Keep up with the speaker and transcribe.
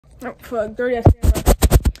Oh, fuck, dirty ass camera.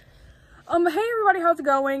 Hey everybody, how's it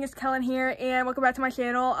going? It's Kellen here, and welcome back to my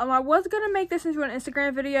channel. I was gonna make this into an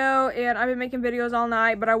Instagram video, and I've been making videos all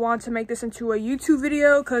night, but I wanted to make this into a YouTube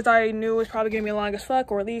video, because I knew it was probably gonna be long as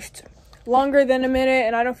fuck, or at least longer than a minute,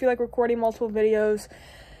 and I don't feel like recording multiple videos,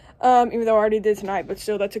 even though I already did tonight, but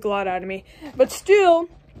still, that took a lot out of me. But still,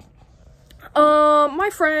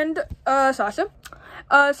 my friend, Sasha,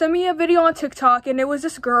 sent me a video on TikTok, and it was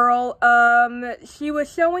this girl. She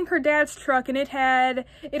was showing her dad's truck, and it had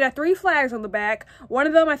 3 flags on the back. One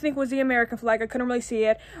of them, I think, was the American flag. I couldn't really see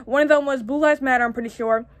it. One of them was Blue Lives Matter, I'm pretty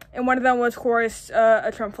sure, and one of them was, of course,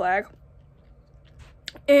 a Trump flag.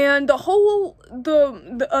 And the whole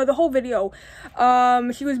video,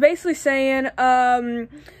 she was basically saying,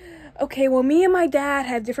 okay, well, me and my dad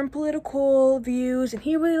have different political views, and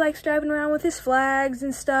he really likes driving around with his flags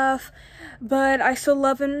and stuff, but I still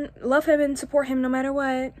love him and support him no matter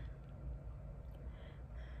what.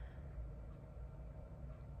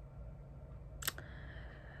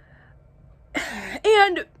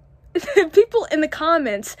 And people in the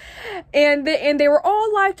comments, and they were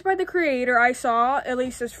all liked by the creator, I saw, at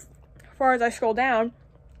least as far as I scroll down.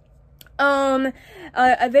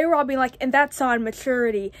 They were all being like, and that's on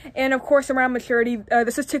maturity. And of course, around maturity,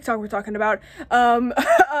 this is TikTok we're talking about.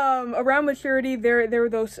 Around maturity, there were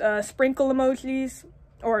those sprinkle emojis,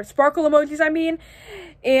 or sparkle emojis, I mean.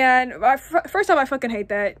 And first off, I fucking hate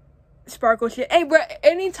that sparkle shit. Hey, but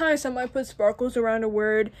anytime somebody puts sparkles around a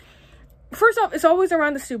word, first off, it's always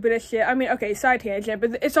around the stupidest shit. I mean, okay, side tangent,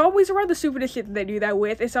 but it's always around the stupidest shit that they do that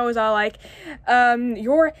with. It's always all like,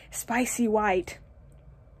 you're spicy white.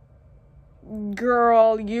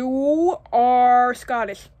 Girl, you are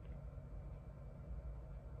Scottish.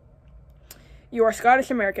 You are Scottish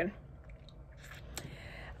American.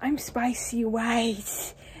 I'm spicy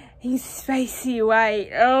white. He's spicy white.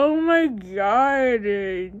 Oh my god.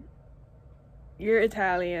 You're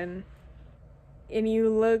Italian. And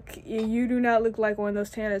you do not look like one of those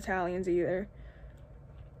tan Italians either.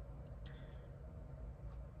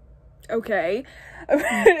 Okay.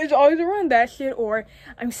 It's always around that shit, or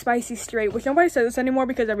I'm spicy straight, which nobody says this anymore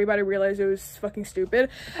because everybody realized it was fucking stupid.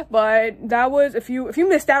 But that was, if you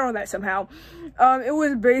missed out on that somehow, it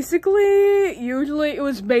was basically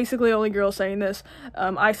only girls saying this,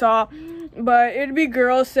 I saw, but it'd be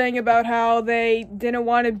girls saying about how they didn't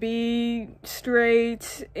want to be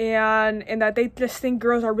straight, and that they just think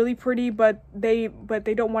girls are really pretty, but they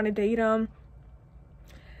don't want to date them.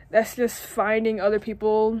 That's just finding other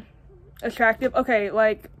people attractive. Okay,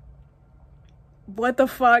 like, what the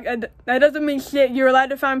fuck? That doesn't mean shit. You're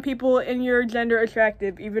allowed to find people in your gender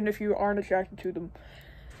attractive, even if you aren't attracted to them.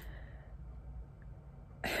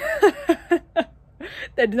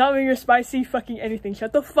 That does not mean you're spicy fucking anything.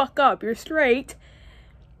 Shut the fuck up. You're straight,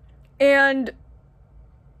 and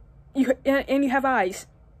you have eyes.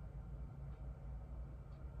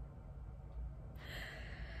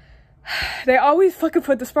 They always fucking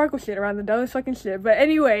put the sparkle shit around the dumbest fucking shit. But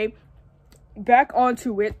anyway, back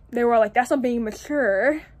onto it. They were like, that's not being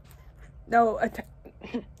mature. No,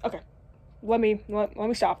 okay, let me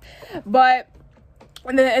stop. But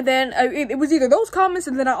and then it was either those comments,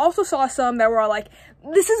 and then I also saw some that were like,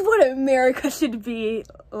 this is what America should be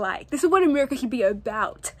like. This is what America should be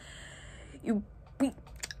about.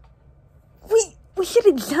 We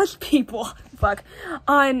shouldn't judge people, fuck,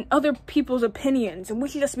 on other people's opinions, and we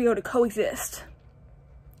should just be able to coexist.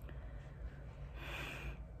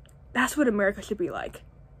 That's what America should be like.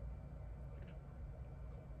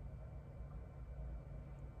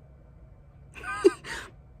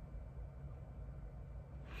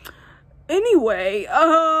 Anyway,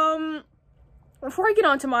 before I get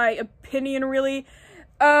on to my opinion, really,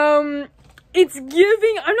 it's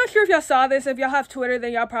giving, I'm not sure if y'all saw this. If y'all have Twitter,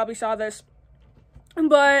 then y'all probably saw this.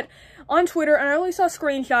 But on Twitter, and I only saw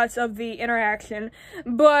screenshots of the interaction,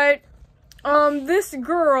 but this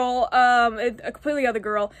girl, a completely other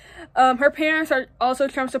girl, her parents are also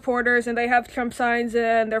Trump supporters, and they have Trump signs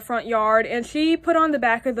in their front yard, and she put on the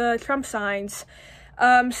back of the Trump signs,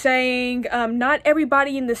 saying, not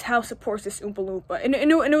everybody in this house supports this Oompa Loompa, and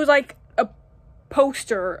it was like a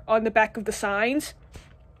poster on the back of the signs,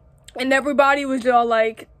 and everybody was all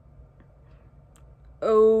like,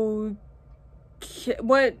 oh,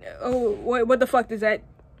 what the fuck does that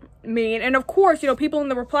mean? And of course, you know, people in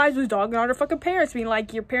the replies was dogging on their fucking parents, being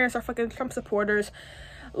like, your parents are fucking Trump supporters,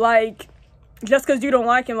 like, just because you don't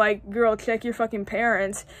like him, like, girl, check your fucking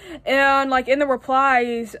parents. And like in the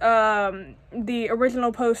replies, the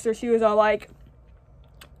original poster, she was all like,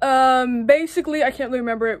 basically, I can't really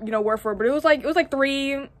remember it, you know, word for word, but it was like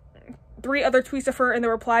 3 other tweets of her in the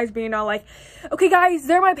replies being all like, okay guys,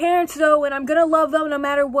 they're my parents though, and I'm gonna love them no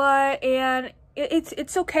matter what, and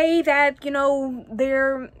it's okay that, you know,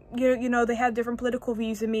 they're, you know, they have different political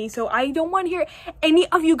views than me, so I don't want to hear any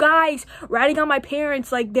of you guys ratting on my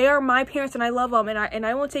parents. Like, they are my parents and I love them, and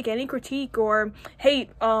I won't take any critique or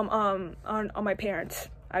hate on my parents.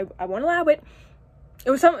 I won't allow it.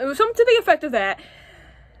 It was something to the effect of that.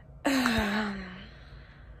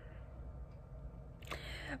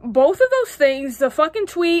 Both of those things, the fucking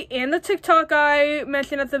tweet and the TikTok I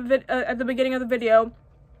mentioned at the beginning of the video,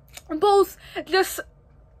 both just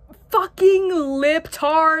fucking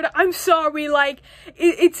lip-tard. I'm sorry, like,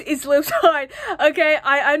 it's lip-tard, okay?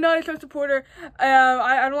 I'm not a Trump supporter.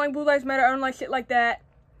 I don't like Blue Lives Matter. I don't like shit like that.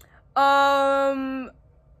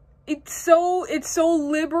 It's so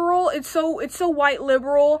liberal. It's so white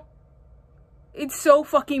liberal. It's so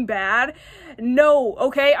fucking bad. No,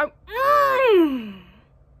 okay?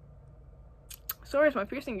 Sorry, it's my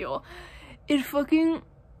piercing gill. It fucking,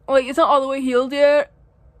 like, it's not all the way healed yet.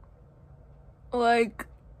 Like,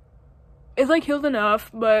 it's like healed enough,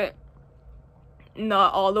 but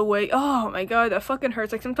not all the way. Oh my god, that fucking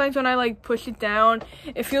hurts. Like, sometimes when I like push it down,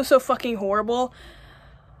 it feels so fucking horrible.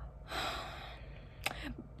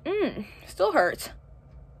 Still hurts.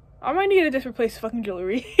 I might need to just replace the fucking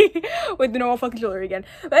jewelry with the normal fucking jewelry again.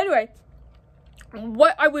 But anyway,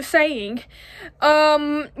 what I was saying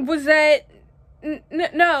was that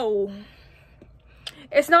no,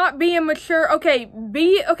 it's not being mature. Okay,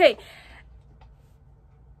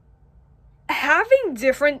 having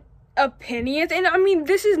different opinions, and I mean,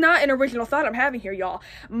 this is not an original thought I'm having here, y'all.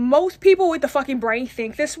 Most people with the fucking brain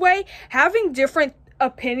think this way. Having different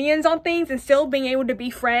opinions on things and still being able to be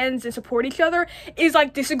friends and support each other is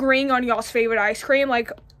like disagreeing on y'all's favorite ice cream.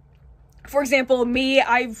 Like, for example, me,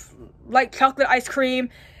 I've like chocolate ice cream.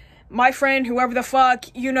 My friend, whoever the fuck,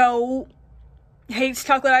 you know, hates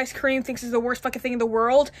chocolate ice cream, thinks it's the worst fucking thing in the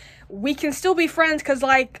world. We can still be friends because,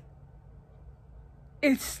 like,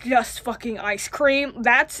 it's just fucking ice cream.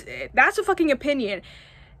 That's a fucking opinion.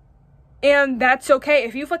 And that's okay.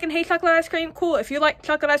 If you fucking hate chocolate ice cream, cool. If you like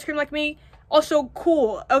chocolate ice cream like me, also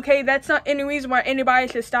cool. Okay, that's not any reason why anybody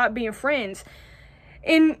should stop being friends.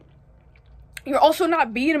 And you're also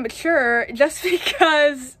not being mature just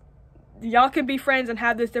because y'all can be friends and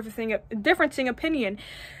have this differencing opinion.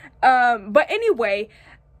 But anyway,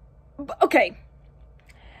 okay.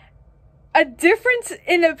 A difference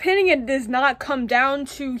in opinion does not come down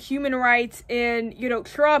to human rights and, you know,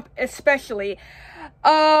 Trump especially.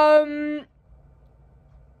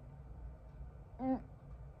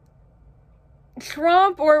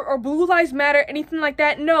 Trump or Blue Lives Matter, anything like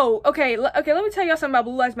that, no. Okay, let me tell y'all something about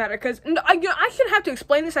Blue Lives Matter, because I shouldn't have to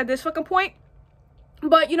explain this at this fucking point,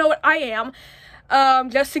 but you know what, I am.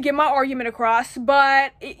 Just to get my argument across.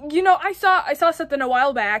 But, you know, I saw something a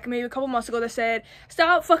while back, maybe a couple months ago, that said,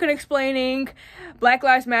 stop fucking explaining Black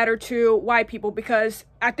Lives Matter to white people, because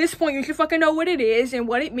at this point, you should fucking know what it is and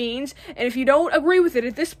what it means, and if you don't agree with it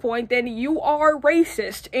at this point, then you are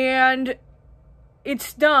racist, and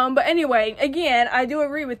it's dumb. But anyway, again, I do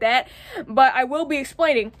agree with that, but I will be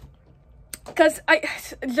explaining, because I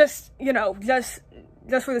just, you know, just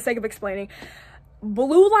for the sake of explaining,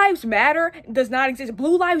 Blue Lives Matter does not exist.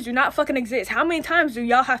 Blue lives do not fucking exist. How many times do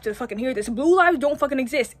y'all have to fucking hear this? Blue lives don't fucking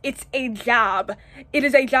exist. It's a job. It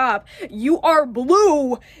is a job. You are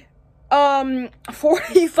blue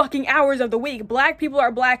 40 fucking hours of the week. Black people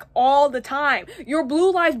are black all the time. Your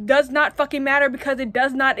blue life does not fucking matter because it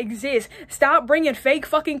does not exist. Stop bringing fake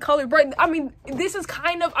fucking color. I mean, this is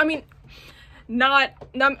kind of, I mean, not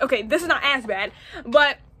okay, this is not as bad,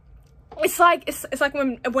 but it's like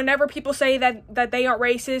whenever people say that they aren't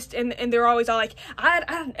racist, and they're always all like,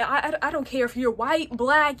 I don't care if you're white,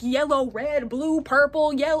 black, yellow, red, blue,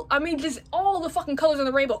 purple, yellow, I mean, just all the fucking colors on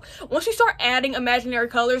the rainbow. Once you start adding imaginary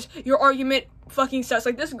colors, your argument fucking sucks.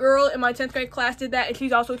 Like, this girl in my 10th grade class did that, and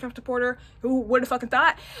she's also a Trump supporter. Who would have fucking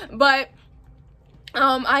thought? But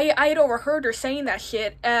I had overheard her saying that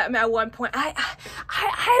shit at one point.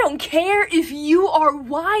 I don't care if you are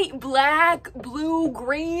white, black, blue,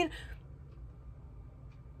 green.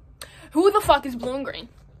 Who the fuck is blue and green?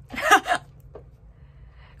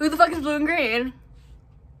 Who the fuck is blue and green?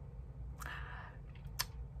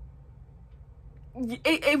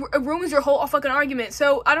 It ruins your whole fucking argument.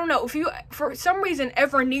 So, I don't know. If you, for some reason,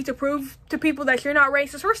 ever need to prove to people that you're not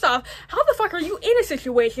racist, first off, how the fuck are you in a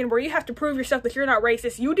situation where you have to prove yourself that you're not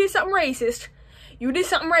racist? You did something racist. You did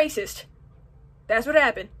something racist. That's what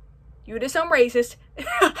happened. You did something racist.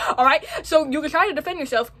 Alright? So, you can try to defend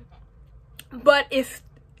yourself. But if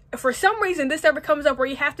for some reason this ever comes up where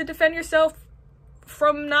you have to defend yourself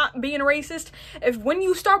from not being racist. If when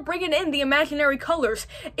you start bringing in the imaginary colors,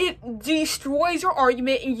 it destroys your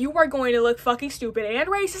argument and you are going to look fucking stupid and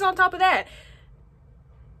racist on top of that.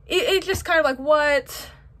 It's just kind of like, what?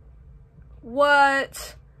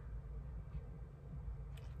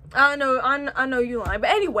 I know you lying. But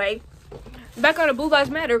anyway, back on the Blue Lives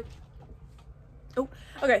Matter. Oh,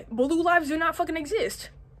 okay. Blue lives do not fucking exist.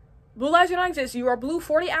 Blue lives do not exist. You are blue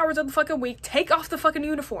 40 hours of the fucking week. Take off the fucking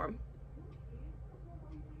uniform.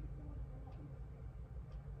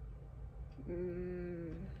 Is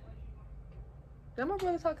that my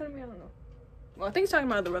brother talking to me? I don't know. Well, I think he's talking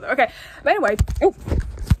about my other brother. Okay.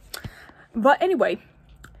 But anyway.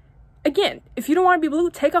 Again, if you don't want to be blue,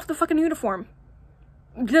 take off the fucking uniform.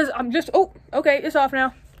 Oh, okay, it's off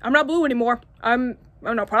now. I'm not blue anymore. I'm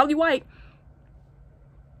not probably white.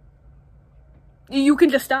 You can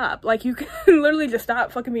just stop. Like, you can literally just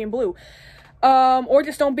stop fucking being blue. Or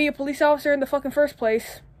just don't be a police officer in the fucking first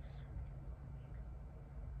place.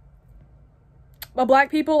 But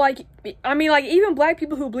black people, like, I mean, like, even black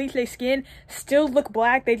people who bleach their skin still look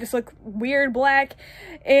black. They just look weird black.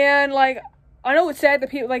 And, like, I know it's sad that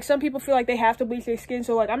people, like, some people feel like they have to bleach their skin,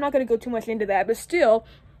 so, like, I'm not gonna go too much into that, but still,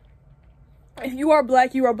 if you are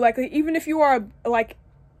black, you are black. Like, even if you are, like,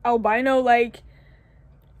 albino, like,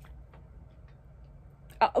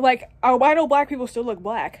 albino black people still look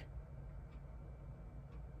black.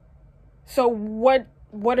 So, what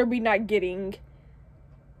are we not getting?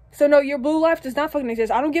 So, no, your blue life does not fucking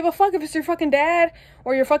exist. I don't give a fuck if it's your fucking dad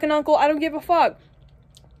or your fucking uncle. I don't give a fuck.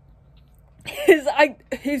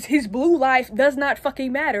 His blue life does not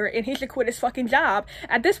fucking matter, and he should quit his fucking job.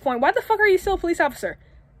 At this point, why the fuck are you still a police officer?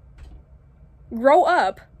 Grow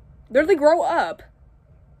up. Literally grow up.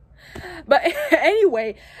 But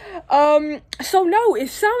anyway, so no,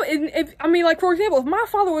 I mean, like, for example, if my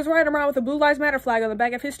father was riding around with a Blue Lives Matter flag on the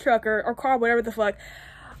back of his truck or car, whatever the fuck,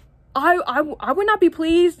 I would not be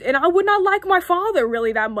pleased, and I would not like my father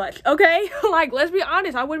really that much, okay? Like, let's be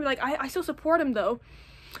honest, I wouldn't be like, I still support him, though.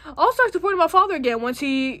 I'll start supporting my father again once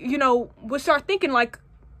he, you know, would start thinking like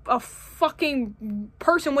a fucking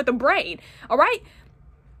person with a brain, alright?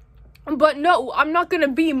 But no, I'm not gonna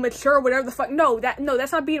be mature, whatever the fuck. No,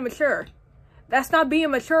 that's not being mature. That's not being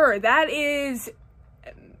mature. That is...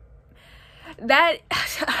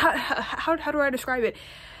 How do I describe it?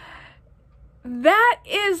 That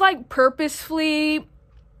is, like, purposefully...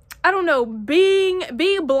 I don't know, being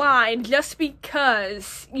blind just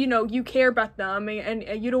because, you know, you care about them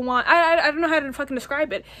and you don't want, I don't know how to fucking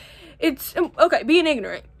describe it. It's, okay, being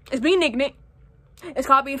ignorant. It's being ignorant. It's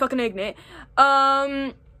called being fucking ignorant.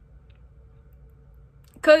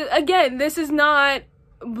 Cause, again, this is not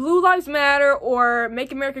Blue Lives Matter or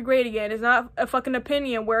Make America Great Again. It's not a fucking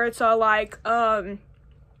opinion where it's all like,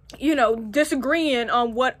 you know, disagreeing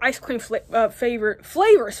on what ice cream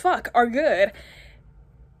flavors, are good.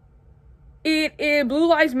 It is Blue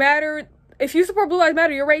Lives Matter. If you support Blue Lives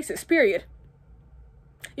Matter, you're racist, period.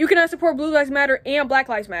 You cannot support Blue Lives Matter and Black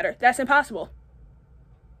Lives Matter. That's impossible.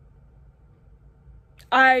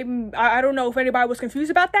 I don't know if anybody was confused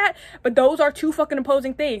about that, but those are two fucking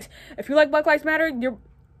opposing things. If you like Black Lives Matter,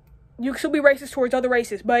 you should be racist towards other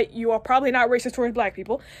races, but you are probably not racist towards black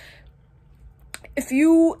people. If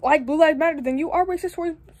you like Blue Lives Matter, then you are racist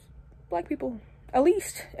towards black people, at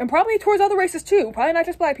least. And probably towards other races too, probably not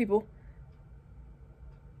just black people.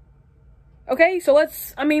 Okay, so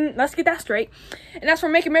let's get that straight. And that's for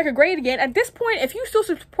Make America Great Again. At this point, if you still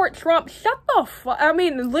support Trump, shut the fuck. I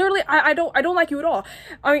mean, literally, I don't like you at all.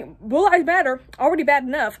 I mean, Blue Lives Matter, already bad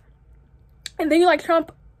enough. And then you like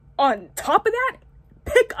Trump on top of that?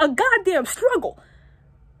 Pick a goddamn struggle.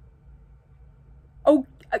 Oh,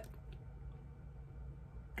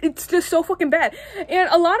 it's just so fucking bad. And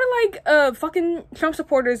a lot of, like, fucking Trump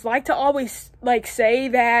supporters like to always, like, say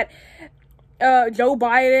that Joe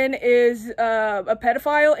Biden is a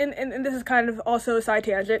pedophile, and this is kind of also a side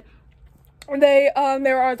tangent. They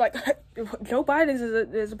are like, Joe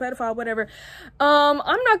Biden is a pedophile, whatever. I'm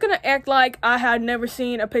not gonna act like I had never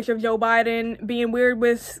seen a picture of Joe Biden being weird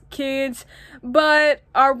with kids, but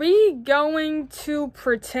are we going to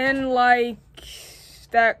pretend like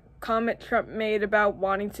that comment Trump made about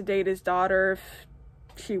wanting to date his daughter if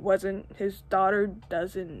she wasn't his daughter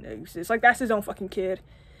doesn't exist? Like, that's his own fucking kid.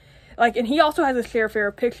 Like, and he also has a fair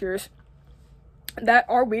of pictures that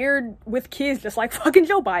are weird with kids, just like fucking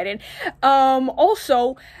Joe Biden.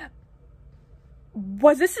 Also,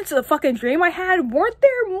 was this just a fucking dream I had? Weren't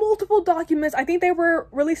there multiple documents, I think they were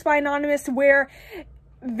released by Anonymous, where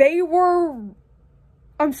they were,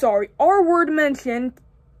 I'm sorry, R-word mentioned,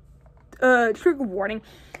 trigger warning,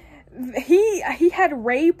 he had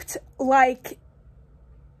raped, like,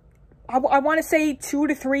 I want to say 2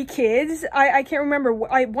 to 3 kids. I can't remember.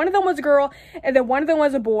 One of them was a girl, and then one of them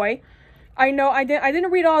was a boy. I know I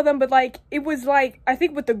didn't read all of them, but like it was like, I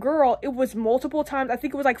think with the girl it was multiple times. I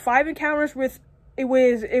think it was like 5 encounters with it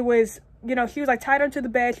was you know, she was like tied onto the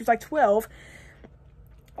bed. She was like 12.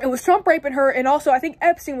 It was Trump raping her, and also I think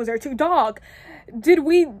Epstein was there too. Dog, do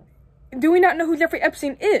we not know who Jeffrey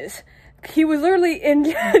Epstein is? He was literally in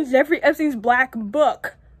Jeffrey Epstein's black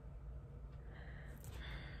book.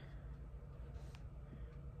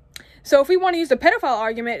 So if we want to use the pedophile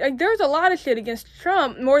argument, like, there's a lot of shit against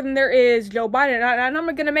Trump, more than there is Joe Biden. And I'm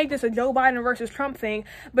not going to make this a Joe Biden versus Trump thing,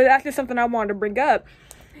 but that's just something I wanted to bring up.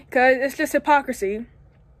 Because it's just hypocrisy.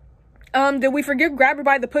 Did we forget grab her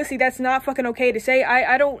by the pussy? That's not fucking okay to say.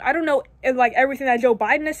 I don't know, like, everything that Joe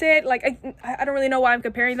Biden has said. Like, I don't really know why I'm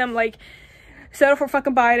comparing them. Like, settle for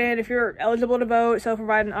fucking Biden. If you're eligible to vote, settle for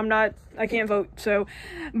Biden. I can't vote. So,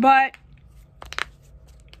 but,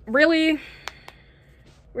 really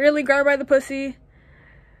grab by the pussy.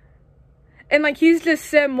 And like, he's just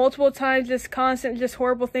said multiple times just constant, just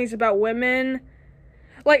horrible things about women.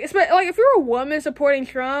 Like, if you're a woman supporting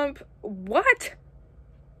Trump, what?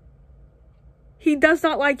 He does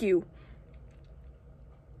not like you.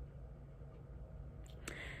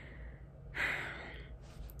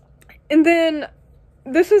 And then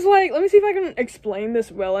this is like, let me see if I can explain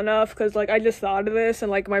this well enough, because like I just thought of this and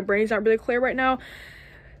like my brain's not really clear right now.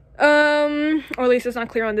 Or at least it's not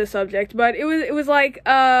clear on this subject, but it was like,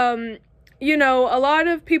 you know, a lot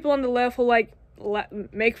of people on the left will like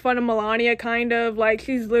make fun of Melania, kind of like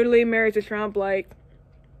she's literally married to Trump. Like,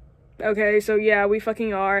 okay, so yeah, we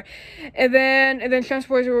fucking are. And then Trump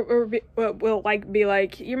supporters will like be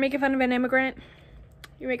like, you're making fun of an immigrant.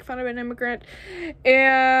 You make fun of an immigrant.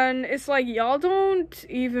 And it's like, y'all don't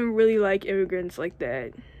even really like immigrants like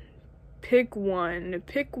that. Pick one.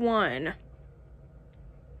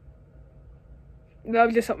 That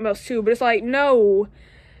was just something else too, but it's like, no,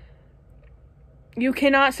 you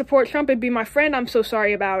cannot support Trump and be my friend. I'm so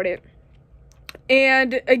sorry about it.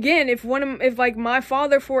 And again, if like my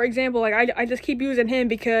father, for example, like I just keep using him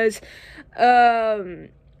because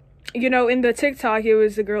you know, in the TikTok it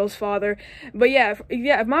was the girl's father, but yeah,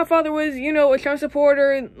 if my father was, you know, a Trump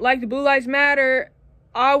supporter, like the Blue Lives Matter,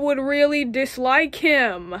 I would really dislike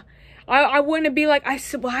him. I wouldn't be like, I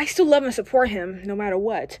still love and support him no matter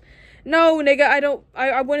what. No, nigga,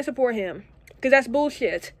 I wouldn't support him. Because that's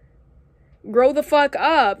bullshit. Grow the fuck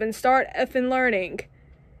up and start effing learning.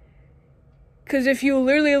 Because if you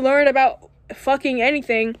literally learn about fucking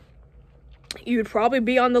anything, you'd probably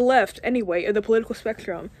be on the left anyway, of the political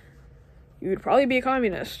spectrum. You would probably be a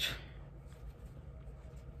communist.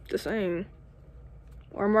 Just saying.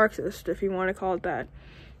 Or Marxist, if you want to call it that.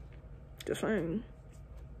 Just saying.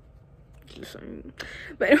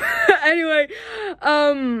 But anyway,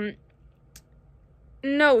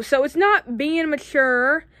 no, so it's not being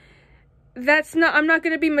mature. I'm not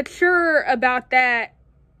gonna be mature about that.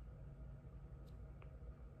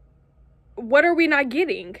 What are we not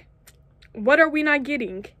getting?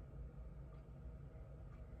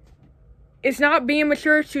 It's not being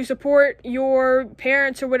mature to support your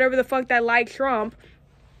parents or whatever the fuck that like Trump.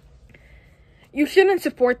 You shouldn't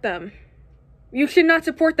support them. You should not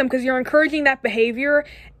support them because you're encouraging that behavior.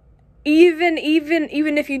 Even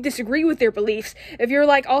if you disagree with their beliefs, if you're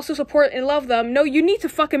like also support and love them, no, you need to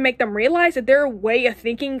fucking make them realize that their way of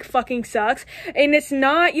thinking fucking sucks. And it's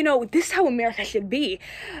not, you know, this is how America should be.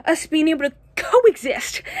 Us being able to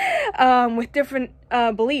coexist with different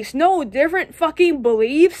beliefs. No, different fucking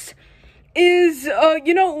beliefs is,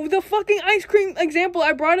 you know, the fucking ice cream example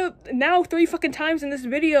I brought up now 3 fucking times in this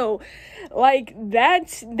video. Like,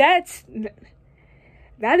 that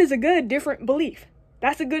is a good different belief.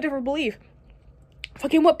 That's a good different belief.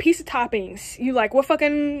 Fucking what pizza toppings you like? What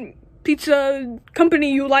fucking pizza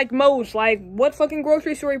company you like most? Like, what fucking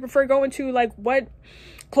grocery store you prefer going to? Like, what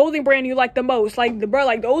clothing brand you like the most? Like, bro,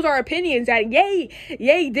 like, those are opinions that,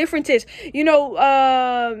 yay, differences. You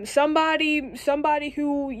know, somebody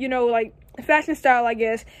who, you know, like, fashion style, I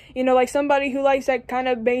guess, you know, like somebody who likes that kind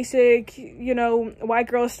of basic, you know, white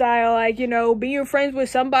girl style, like, you know, being friends with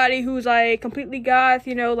somebody who's like completely goth,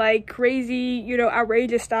 you know, like crazy, you know,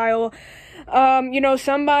 outrageous style, you know,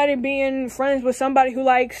 somebody being friends with somebody who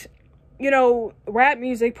likes, you know, rap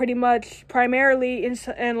music pretty much primarily,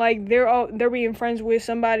 and like they're being friends with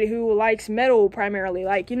somebody who likes metal primarily,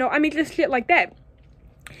 like, you know, I mean, just shit like that.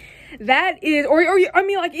 That is, or I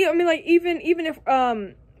mean, like even if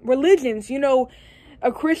religions, you know,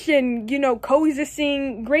 a Christian, you know,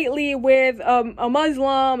 coexisting greatly with a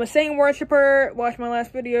Muslim, a Satan worshiper, watch my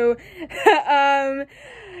last video,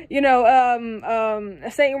 you know, a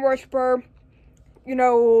Satan worshiper, you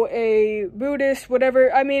know, a Buddhist,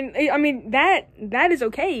 whatever. I mean that is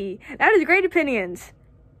okay. That is great opinions.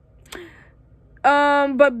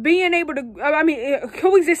 But being able to,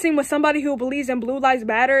 coexisting with somebody who believes in Blue Lives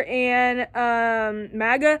Matter and,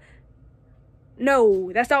 MAGA,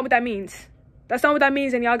 no, that's not what that means. That's not what that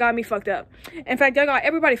means, and y'all got me fucked up. In fact, y'all got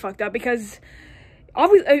everybody fucked up, because,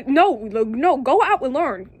 obviously, no, go out and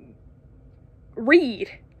learn.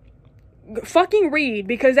 Read. Fucking read,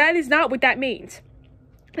 because that is not what that means.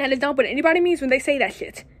 That is not what anybody means when they say that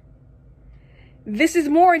shit. This is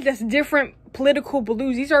more just different political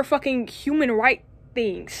blues. These are fucking human right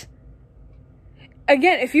things.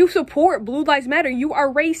 Again, if you support Blue Lives Matter, you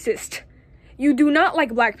are racist. You do not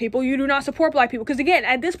like black people. You do not support black people. Because again,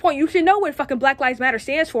 at this point, you should know what fucking Black Lives Matter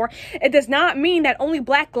stands for. It does not mean that only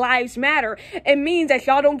black lives matter. It means that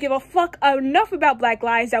y'all don't give a fuck enough about black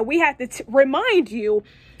lives that we have to remind you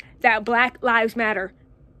that black lives matter.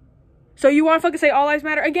 So you want to fucking say all lives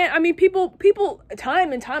matter? Again, I mean, people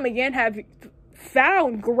time and time again have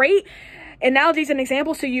found great analogies and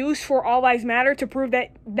examples to use for all lives matter to prove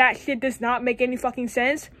that that shit does not make any fucking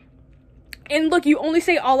sense. And look, you only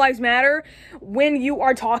say all lives matter when you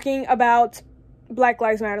are talking about Black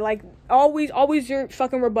Lives Matter. Like, always your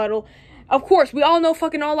fucking rebuttal. Of course, we all know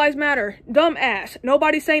fucking all lives matter. Dumbass.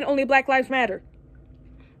 Nobody's saying only Black Lives Matter.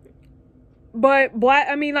 But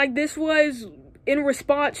this was in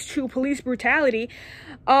response to police brutality.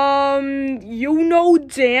 You know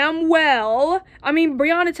damn well. I mean,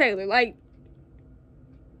 Breonna Taylor, like,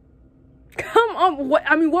 come on.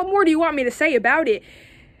 What more do you want me to say about it?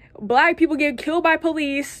 Black people get killed by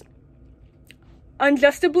police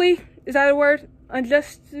unjustly. Is that a word?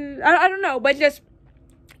 Unjust? I don't know, but just,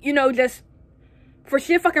 you know, just for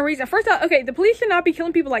shit fucking reason. First off, okay, the police should not be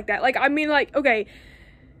killing people like that. Like, okay.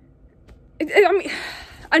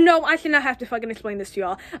 I know I should not have to fucking explain this to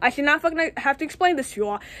y'all. I should not fucking have to explain this to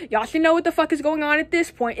y'all. Y'all should know what the fuck is going on at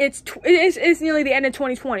this point. It's nearly the end of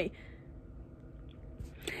 2020.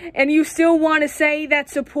 And you still want to say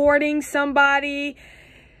that supporting somebody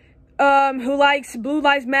who likes Blue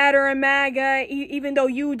Lives Matter and MAGA, even though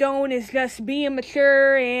you don't, is just being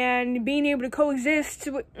mature and being able to coexist?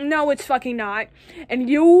 No, it's fucking not. And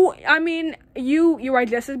you are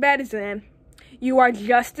just as bad as them. You are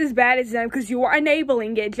just as bad as them because you are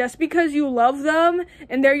enabling it. Just because you love them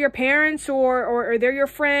and they're your parents or they're your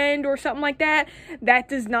friend or something like that, that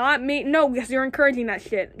does not mean, no, because you're encouraging that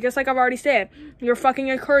shit. Just like I've already said, you're fucking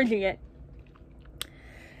encouraging it.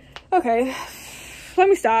 Okay, let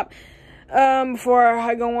me stop before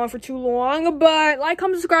I go on for too long. But like,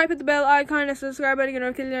 comment, subscribe, hit the bell icon, and subscribe button, get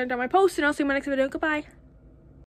notifications every time I post, and I'll see you in my next video. Goodbye.